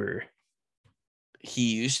 Kluber.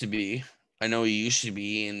 He used to be. I know he used to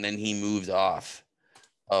be, and then he moved off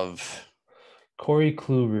of. Corey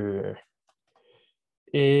Kluber.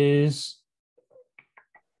 It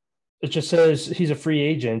just says he's a free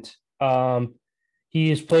agent. He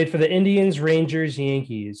has played for the Indians, Rangers,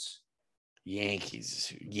 Yankees.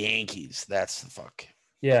 Yankees. That's the fuck.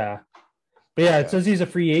 Yeah. But yeah, it says he's a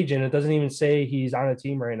free agent. It doesn't even say he's on a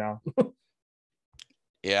team right now.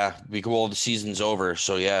 Yeah, well, the season's over,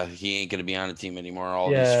 so yeah, he ain't gonna be on a team anymore. All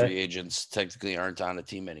these free agents technically aren't on a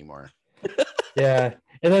team anymore. Yeah.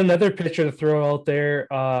 And then another pitcher to throw out there,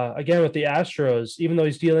 again with the Astros, even though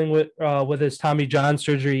he's dealing with his Tommy John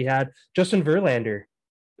surgery he had, Justin Verlander.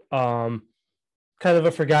 kind of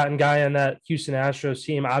a forgotten guy on that Houston Astros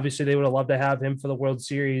team. Obviously, they would have loved to have him for the World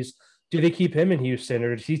Series. Do they keep him in Houston,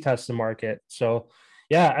 or does he test the market? So,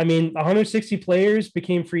 yeah, I mean, 160 players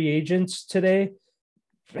became free agents today.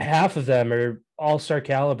 Half of them are all-star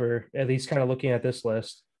caliber, at least kind of looking at this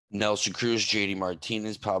list. Nelson Cruz, JD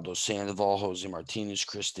Martinez, Pablo Sandoval, Jose Martinez,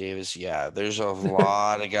 Chris Davis. Yeah, there's a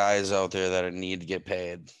lot of guys out there that need to get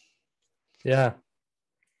paid. Yeah.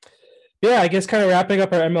 Yeah, I guess kind of wrapping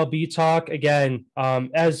up our MLB talk again,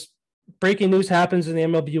 as breaking news happens in the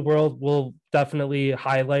MLB world, we'll definitely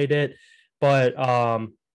highlight it, but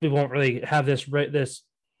we won't really have this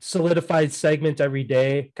solidified segment every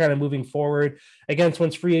day kind of moving forward. Again,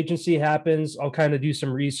 once free agency happens, I'll kind of do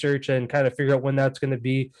some research and kind of figure out when that's going to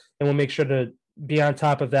be, and we'll make sure to be on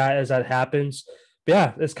top of that as that happens. But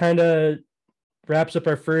yeah, this kind of wraps up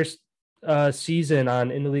our first season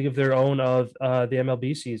on In the League of Their Own of the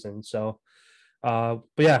MLB season. So but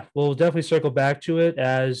yeah, we'll definitely circle back to it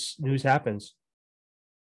as news happens.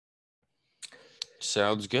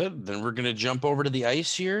 Sounds good. Then we're going to jump over to the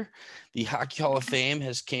ice here. The Hockey Hall of Fame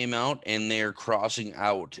has came out, and they're crossing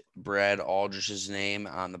out Brad Aldrich's name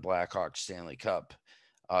on the Blackhawks Stanley Cup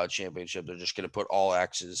championship. They're just going to put all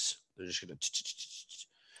X's. They're just going to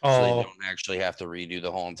so they don't actually have to redo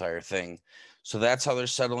the whole entire thing. So that's how they're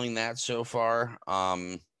settling that so far.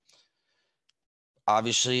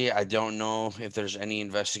 Obviously, I don't know if there's any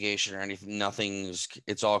investigation or anything.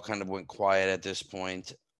 It's all kind of went quiet at this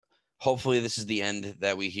point. Hopefully this is the end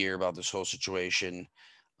that we hear about this whole situation.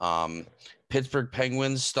 Pittsburgh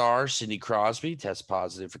Penguins star Sidney Crosby tests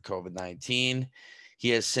positive for COVID-19. He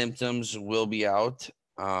has symptoms, will be out.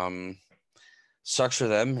 Sucks for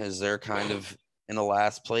them as they're kind of in a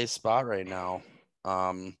last place spot right now.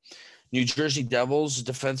 New Jersey Devils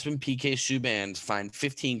defenseman PK Subban fined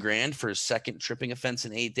 $15,000 for his second tripping offense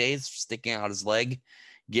in 8 days, sticking out his leg,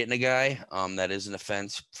 getting a guy. That is an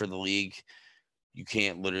offense for the league. You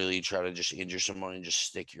can't literally try to just injure someone and just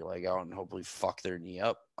stick your leg out and hopefully fuck their knee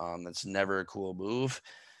up. That's never a cool move.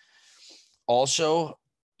 Also,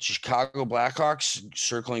 Chicago Blackhawks,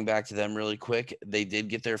 circling back to them really quick, they did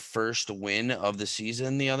get their first win of the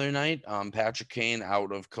season the other night. Patrick Kane,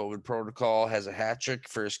 out of COVID protocol, has a hat trick,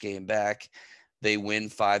 first game back. They win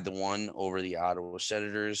 5-1 over the Ottawa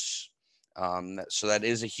Senators. So that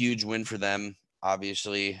is a huge win for them,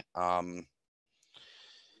 obviously.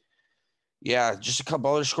 Yeah, just a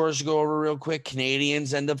couple other scores to go over real quick.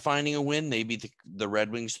 Canadians end up finding a win. They beat the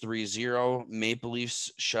Red Wings 3-0. Maple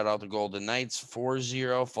Leafs shut out the Golden Knights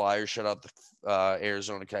 4-0. Flyers shut out the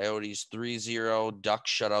Arizona Coyotes 3-0. Ducks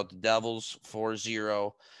shut out the Devils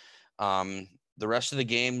 4-0. The rest of the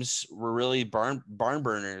games were really barn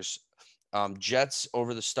burners. Jets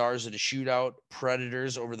over the Stars in a shootout,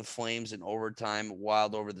 Predators over the Flames in overtime,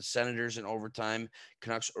 Wild over the Senators in overtime,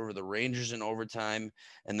 Canucks over the Rangers in overtime,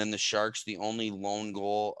 and then the Sharks, the only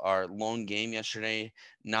lone game yesterday,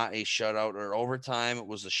 not a shutout or overtime,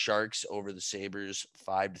 was the Sharks over the Sabres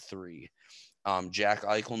 5-3. Jack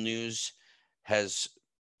Eichel news has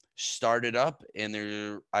started up,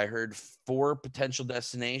 and I heard 4 potential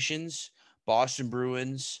destinations: Boston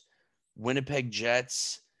Bruins, Winnipeg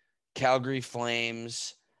Jets, Calgary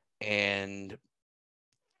Flames, and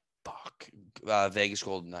Vegas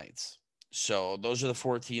Golden Knights. So those are the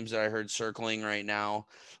 4 teams that I heard circling right now.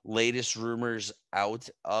 Latest rumors out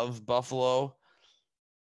of Buffalo.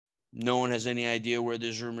 No one has any idea where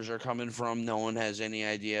these rumors are coming from. No one has any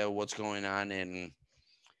idea what's going on. And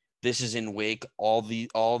this is in wake. All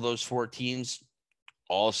those 4 teams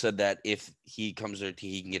all said that if he comes there,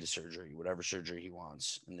 he can get a surgery, whatever surgery he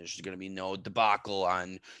wants. And there's going to be no debacle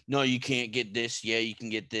on, no, you can't get this. Yeah, you can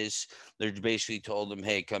get this. They're basically told him,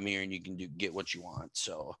 hey, come here and you can get what you want.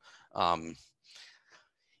 So,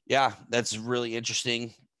 yeah, that's really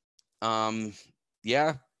interesting.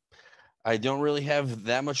 Yeah, I don't really have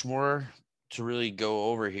that much more to really go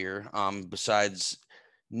over here. Besides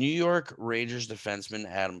New York Rangers defenseman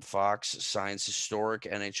Adam Fox signs historic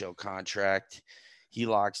NHL contract. He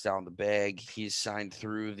locks down the bag. He's signed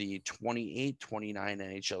through the 28-29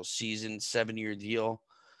 NHL season, 7-year deal,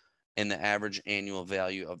 and the average annual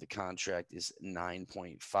value of the contract is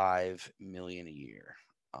 $9.5 million a year.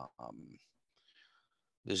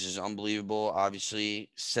 This is unbelievable. Obviously,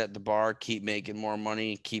 set the bar, keep making more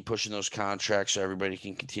money, keep pushing those contracts so everybody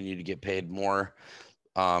can continue to get paid more.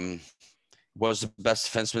 Was the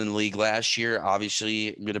best defenseman in the league last year. Obviously,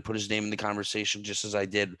 I'm going to put his name in the conversation just as I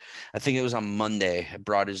did. I think it was on Monday. I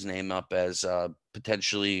brought his name up as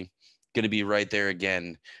potentially going to be right there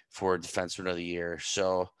again for defenseman of the year.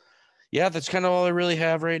 So, yeah, that's kind of all I really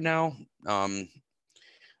have right now.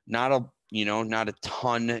 Not a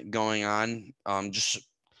ton going on. Just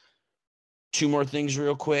Two more things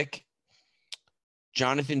real quick.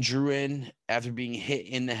 Jonathan Drouin, after being hit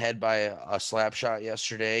in the head by a slap shot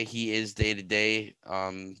yesterday, he is day-to-day.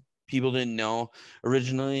 People didn't know.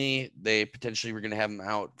 Originally, they potentially were going to have him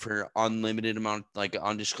out for unlimited amount, like an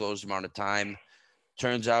undisclosed amount of time.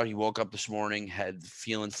 Turns out he woke up this morning,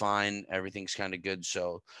 feeling fine. Everything's kind of good.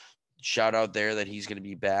 So shout out there that he's going to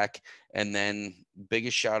be back. And then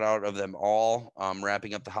biggest shout out of them all,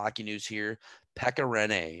 wrapping up the hockey news here. Pekka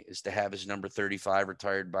Rinne is to have his number 35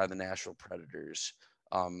 retired by the Nashville Predators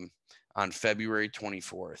on February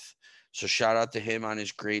 24th. So shout out to him on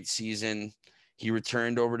his great season. He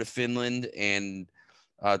returned over to Finland and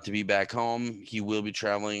to be back home. He will be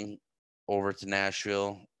traveling over to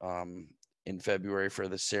Nashville in February for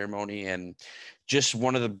the ceremony. And just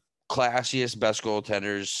one of the classiest, best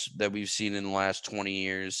goaltenders that we've seen in the last 20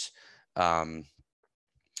 years. Hell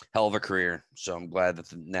of a career. So I'm glad that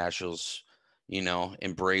the Nashville's,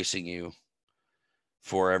 embracing you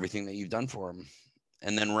for everything that you've done for them.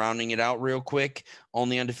 And then rounding it out real quick,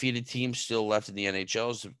 only undefeated team still left in the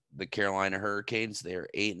NHL is the Carolina Hurricanes. They are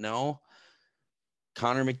 8-0.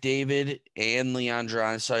 Connor McDavid and Leon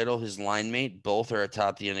Draisaitl, his line mate, both are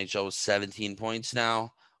atop the NHL with 17 points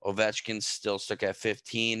now. Ovechkin's still stuck at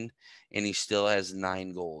 15, and he still has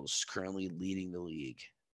 9 goals, currently leading the league.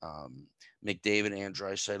 McDavid and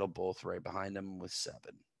Draisaitl both right behind him with 7.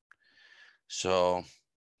 So,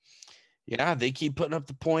 yeah, they keep putting up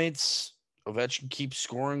the points. Ovechkin keeps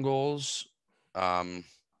scoring goals. Do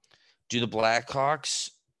the Blackhawks,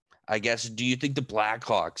 I guess, do you think the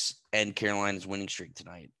Blackhawks end Carolina's winning streak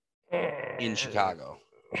tonight in Chicago?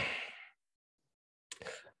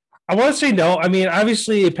 I want to say no. I mean,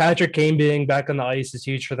 obviously, Patrick Kane being back on the ice is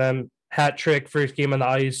huge for them. Hat trick, first game on the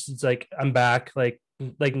ice. It's like, I'm back. Like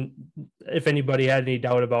if anybody had any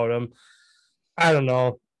doubt about him, I don't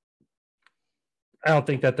know. I don't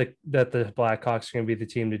think that the Blackhawks are going to be the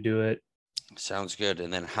team to do it. Sounds good.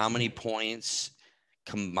 And then how many points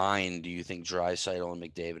combined do you think Draisaitl and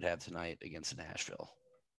McDavid have tonight against Nashville?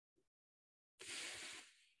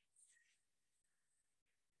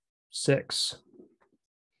 6.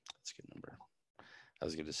 That's a good number. I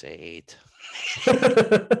was going to say 8.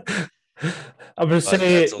 I'm going to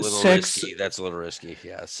say that's a little 6. Risky. That's a little risky.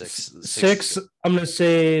 Yeah, 6. 6. I'm going to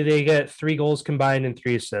say they get 3 goals combined and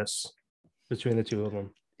 3 assists between the two of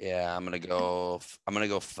them. Yeah, I'm gonna go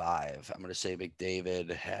 5. I'm gonna say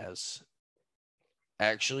McDavid has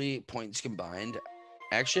actually points combined.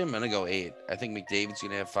 Actually, I'm gonna go 8. I think McDavid's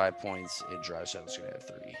gonna have 5 points and Draisaitl's gonna have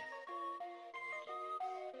 3.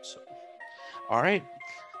 So, all right.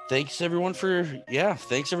 Thanks everyone for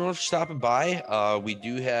stopping by. We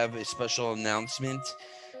do have a special announcement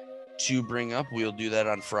to bring up. We'll do that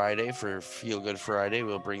on Friday for Feel Good Friday.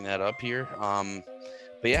 We'll bring that up here. But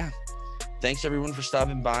yeah. Thanks, everyone, for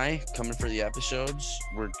stopping by, coming for the episodes.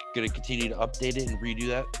 We're going to continue to update it and redo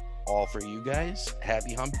that all for you guys.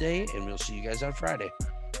 Happy Hump Day, and we'll see you guys on Friday.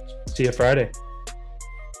 See you Friday.